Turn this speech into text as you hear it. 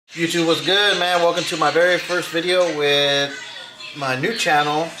YouTube, what's good, man? Welcome to my very first video with my new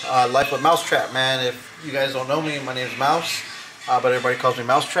channel, Life with Mousetrap, man. If you guys don't know me, my name is Mouse, but everybody calls me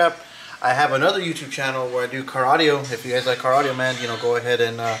Mousetrap. I have another YouTube channel where I do car audio. If you guys like car audio, man, go ahead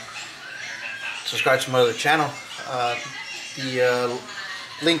and subscribe to my other channel. The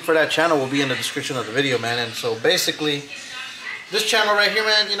link for that channel will be in the description of the video, man. And so basically, this channel right here,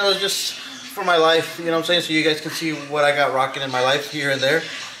 man, is just for my life, you know what I'm saying? So you guys can see what I got rocking in my life here and there,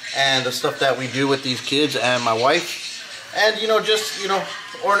 and the stuff that we do with these kids and my wife, and just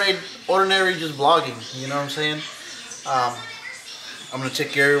ordinary just vlogging, you know what I'm saying? I'm gonna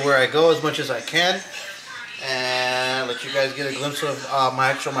take you everywhere I go as much as I can and let you guys get a glimpse of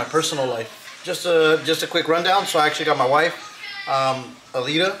my personal life. Just a quick rundown. So I actually got my wife,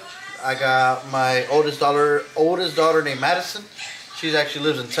 Alita. I got my oldest daughter named Madison. She actually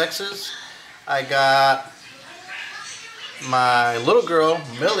lives in Texas. I got my little girl,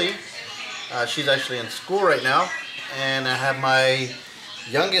 Millie. She's actually in school right now. And I have my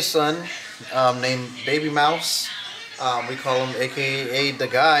youngest son, named Baby Mouse. We call him AKA the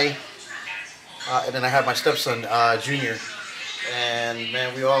guy. And then I have my stepson, Junior. And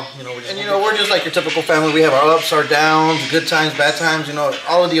man, we all, we're just like your typical family. We have our ups, our downs, good times, bad times,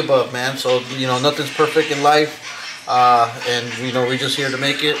 all of the above, man. So, nothing's perfect in life. And, we're just here to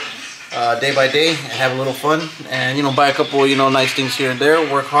make it day by day and have a little fun. And, buy a couple, nice things here and there.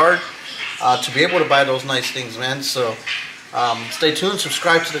 Work hard to be able to buy those nice things, man. So, stay tuned,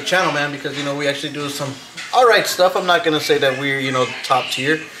 subscribe to the channel, man, because, we actually do some alright stuff. I'm not going to say that we're, top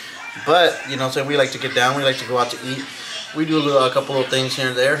tier. But, so we like to get down. We like to go out to eat. We do a couple of things here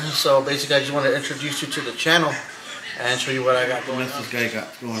and there. So basically, I just want to introduce you to the channel and show you what I got going on. This guy got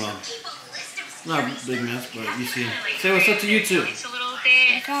going on. Not a big mess, but you see. Say what's up to you too. He's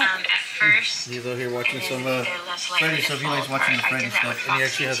over here watching some Freddy stuff. He likes watching the Freddy stuff, and he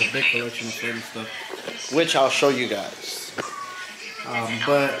actually has a big collection of Freddy stuff, which I'll show you guys.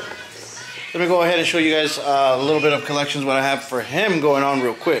 But let me go ahead and show you guys a little bit of collections what I have for him going on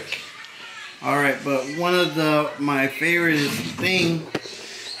real quick. Alright, but one of my favorite thing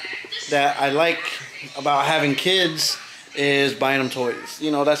that I like about having kids is buying them toys.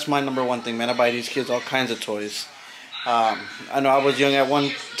 That's my number one thing, man. I buy these kids all kinds of toys. I know I was young at one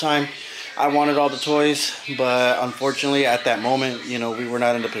time. I wanted all the toys, but unfortunately at that moment, we were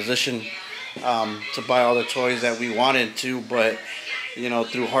not in the position to buy all the toys that we wanted to. But,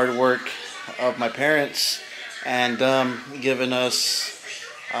 through hard work of my parents and giving us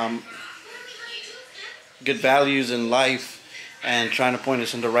good values in life and trying to point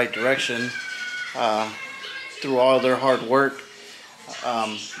us in the right direction, through all their hard work,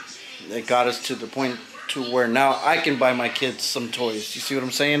 it got us to the point to where now I can buy my kids some toys. You see what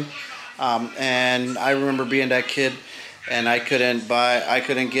I'm saying? And I remember being that kid, and I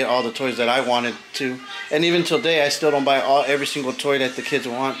couldn't get all the toys that I wanted to. And even till today, I still don't buy every single toy that the kids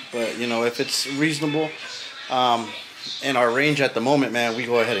want. But if it's reasonable, in our range at the moment, man, we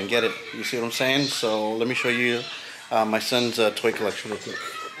go ahead and get it. You see what I'm saying? So let me show you my son's toy collection real quick.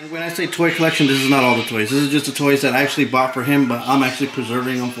 And when I say toy collection, this is not all the toys. This is just the toys that I actually bought for him, but I'm actually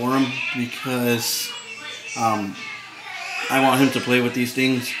preserving them for him because I want him to play with these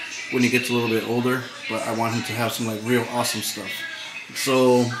things when he gets a little bit older, but I want him to have some real awesome stuff.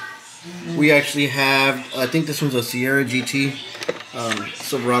 So we actually have, I think this one's a Sierra GT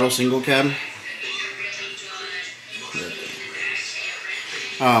Silverado single cab.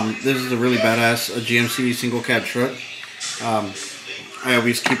 This is a really badass GMC single cab truck. I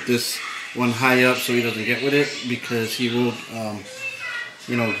always keep this one high up so he doesn't get with it, because he will,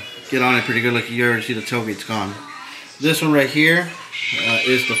 get on it pretty good. Like you already see the tailgate's gone. This one right here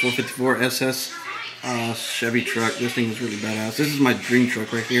is the 454 SS Chevy truck. This thing is really badass. This is my dream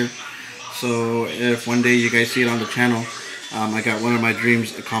truck right here. So if one day you guys see it on the channel, I got one of my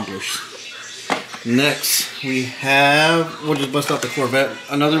dreams accomplished. Next, we have, we'll just bust out the Corvette.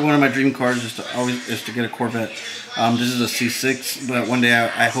 Another one of my dream cars is to get a Corvette. This is a C6, but one day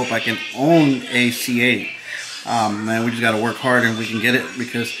I hope I can own a C8. Man, we just got to work hard and we can get it,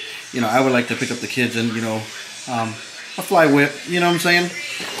 because, I would like to pick up the kids and, a fly whip, you know what I'm saying?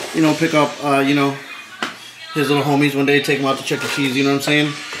 Pick up, his little homies one day, take them out to Chuck E. Cheese, you know what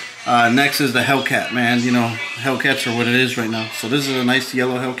I'm saying? Next is the Hellcat, man. Hellcats are what it is right now. So this is a nice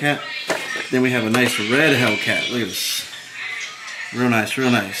yellow Hellcat. Then we have a nice red Hellcat. Look at this. Real nice,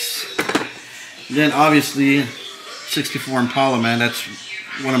 real nice. Then obviously 64 Impala, man. That's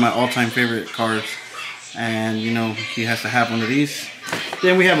one of my all-time favorite cars. And he has to have one of these.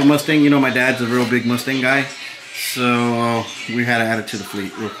 Then we have a Mustang. My dad's a real big Mustang guy. So we had to add it to the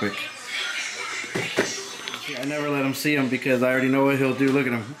fleet real quick. I never let him see him because I already know what he'll do. Look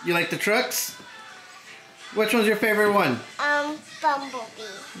at him. You like the trucks? Which one's your favorite one? Bumblebee.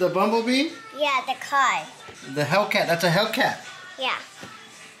 The Bumblebee? Yeah, the car. The Hellcat. That's a Hellcat. Yeah.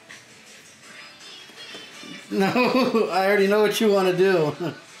 No, I already know what you want to do.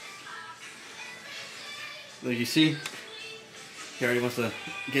 Look, you see? He already wants to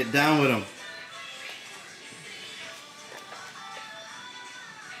get down with him.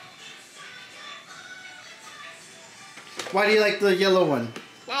 Why do you like the yellow one?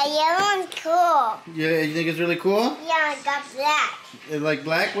 The yellow one's cool. Yeah, you think it's really cool? Yeah, I got black. You like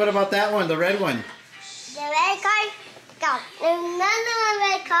black? What about that one, the red one? The red car? Got another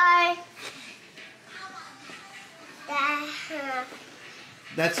red car.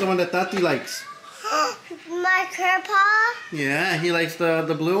 That's the one that Tati likes. My grandpa? Yeah, he likes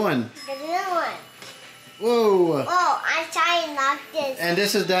the blue one. The blue one. Whoa! Oh, I'm trying to knock this. And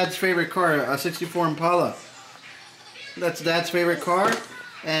this is Dad's favorite car, a 64 Impala. That's Dad's favorite car.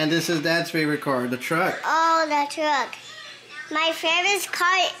 And this is Dad's favorite car, the truck. Oh, the truck. My favorite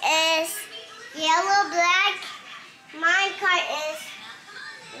car is yellow, black. My car is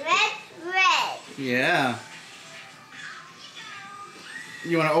red. Yeah.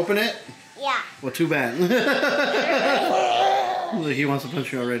 You want to open it? Yeah. Well, too bad. Look, he wants to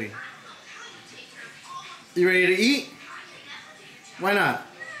punch you already. You ready to eat? Why not?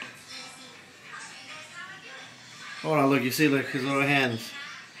 Hold on, look, you see, look, his little hands.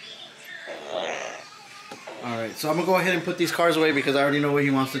 Alright, so I'm going to go ahead and put these cars away because I already know what he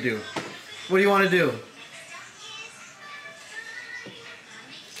wants to do. What do you want to do?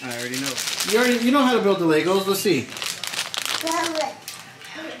 I already know. You know how to build the Legos. Let's see.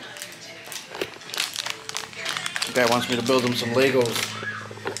 The guy wants me to build him some Legos.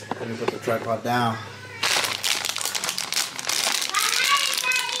 Let me put the tripod down.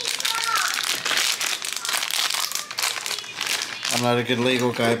 I'm not a good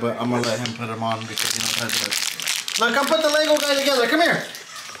Lego guy, but I'm gonna let him put them on because he knows how to do it. Look, come put the Lego guy together. Come here.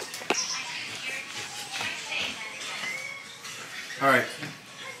 All right.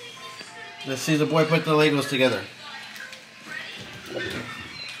 Let's see the boy put the Legos together.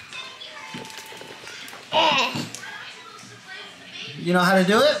 You know how to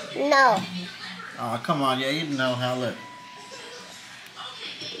do it? No. Oh, come on. Yeah, you know how. Look.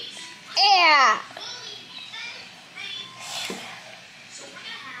 Yeah.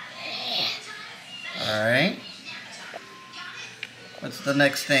 All right. What's the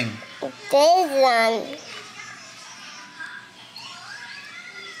next thing? This one.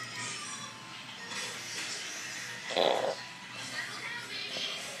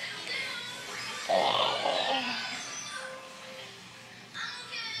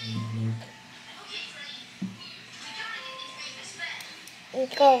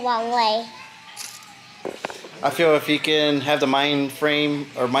 Go one way. I feel if he can have the mind frame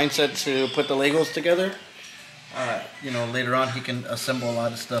or mindset to put the Legos together, you know, later on he can assemble a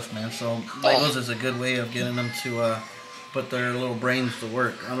lot of stuff, man. So Legos is a good way of getting them to put their little brains to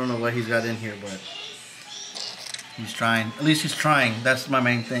work. I don't know what he's got in here, but he's trying. At least he's trying. That's my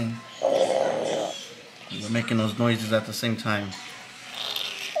main thing. We're making those noises at the same time.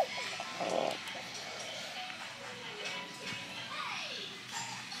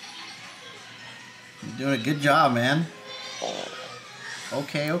 You're doing a good job, man.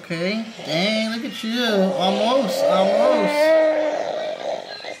 Okay, okay. Dang, look at you. Almost, almost.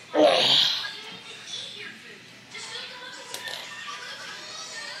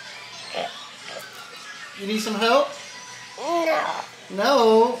 You need some help? No.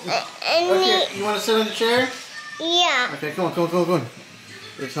 No? Okay, you want to sit on the chair? Yeah. Okay, come on, come on, come on, come on.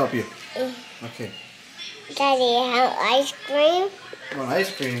 Let's help you. Okay. Daddy, have ice cream? You want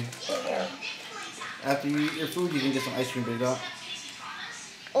ice cream? After you eat your food, you can get some ice cream, big dog.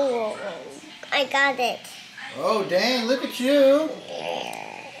 Oh, I got it. Oh, dang, look at you.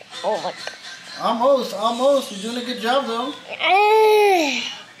 Oh my God. Almost, almost. You're doing a good job, though.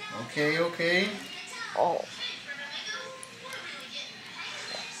 Okay, okay. Oh.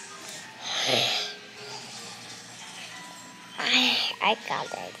 I got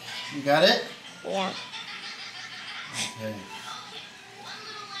it. You got it? Yeah. Okay.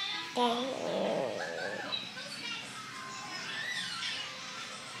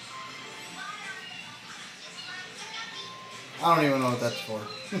 I don't even know what that's for.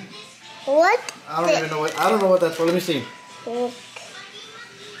 What? I don't know what that's for. Let me see. Oh,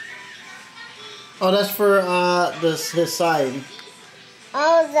 that's for his side.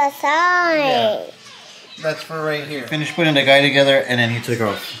 Oh, the side. Yeah. That's for right here. Finished putting the guy together and then he took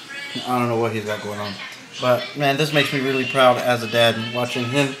off. I don't know what he's got going on. But man, this makes me really proud as a dad watching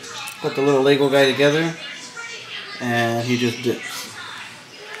him put the little Lego guy together. and he just dips.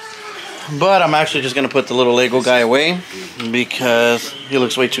 But I'm actually just gonna put the little Lego guy away because he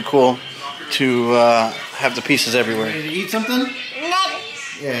looks way too cool to have the pieces everywhere. Ready to eat something? No.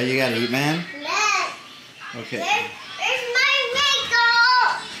 Yeah, you gotta eat, man. No. Okay. There's my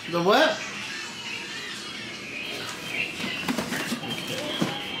Lego. The what?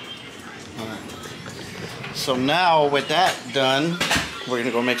 So now with that done, we're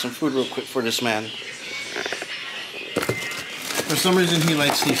gonna go make some food real quick for this man. For some reason he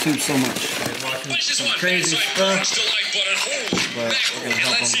likes these soups so much. He's watching some crazy stuff, but we're gonna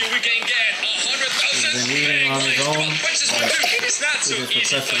help him. He's been eating on his own, but we just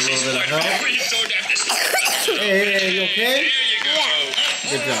requested a little bit of help. Hey, you okay?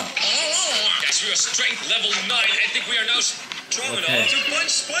 Good job. Yes, we are strength level 9. I think we are now strong enough to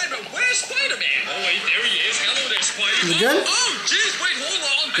punch Spider-Man. Where's Spider-Man? Oh, wait, there he is. Hello there, Spider. You good? Oh, jeez, wait, hold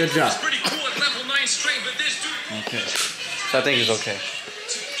on. Good job. It's pretty cool at level 9 strength, but this dude... Okay. So I think he's okay.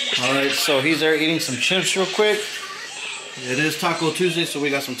 Alright, so he's there eating some chips real quick. It is Taco Tuesday, so we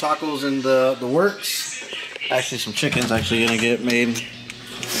got some tacos in the works. Actually, some chicken's actually gonna get made. And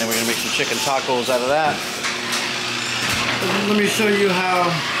then we're gonna make some chicken tacos out of that. Let me show you how,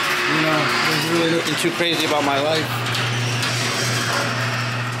 you know, I'm really looking too crazy about my life.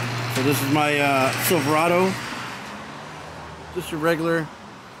 So this is my Silverado. Just a regular,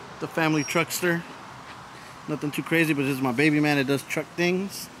 the family truckster. Nothing too crazy, but this is my baby, man. It does truck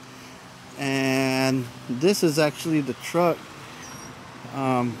things. And this is actually the truck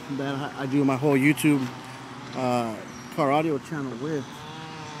that I do my whole YouTube car audio channel with.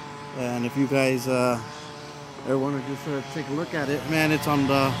 And if you guys ever want to just take a look at it, man, it's on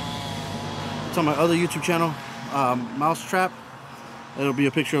my other YouTube channel, Mousetrap. It'll be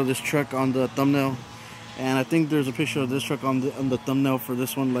a picture of this truck on the thumbnail, and I think there's a picture of this truck on the thumbnail for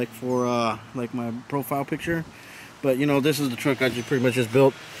this one, like for like my profile picture. But you know, this is the truck I just pretty much just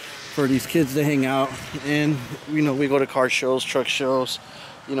built for these kids to hang out. And you know, we go to car shows, truck shows,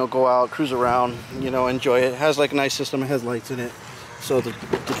 you know, go out, cruise around, you know, enjoy it. It has like a nice system. It has lights in it, so the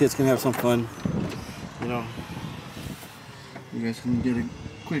kids can have some fun. You know, you guys can get a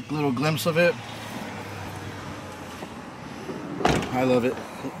quick little glimpse of it. I love it.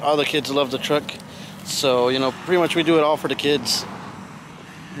 All the kids love the truck. So, you know, pretty much we do it all for the kids.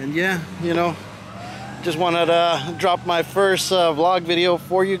 And yeah, you know, just wanted to drop my first vlog video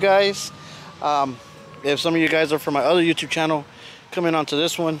for you guys. If some of you guys are from my other YouTube channel, coming onto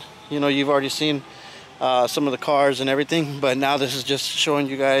this one, you know, you've already seen some of the cars and everything. But now this is just showing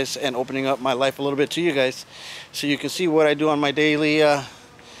you guys and opening up my life a little bit to you guys, so you can see what I do on my daily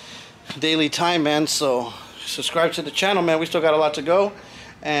time, man. So subscribe to the channel, man. We still got a lot to go,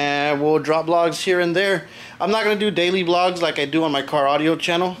 and we'll drop vlogs here and there. I'm not going to do daily vlogs like I do on my car audio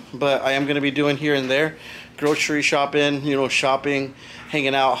channel, but I am going to be doing here and there. Grocery shopping, you know, shopping,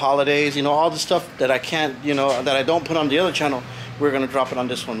 hanging out, holidays, you know, all the stuff that I can't, you know, that I don't put on the other channel, we're going to drop it on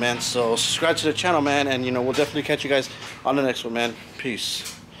this one, man. So subscribe to the channel, man, and, you know, we'll definitely catch you guys on the next one, man.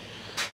 Peace.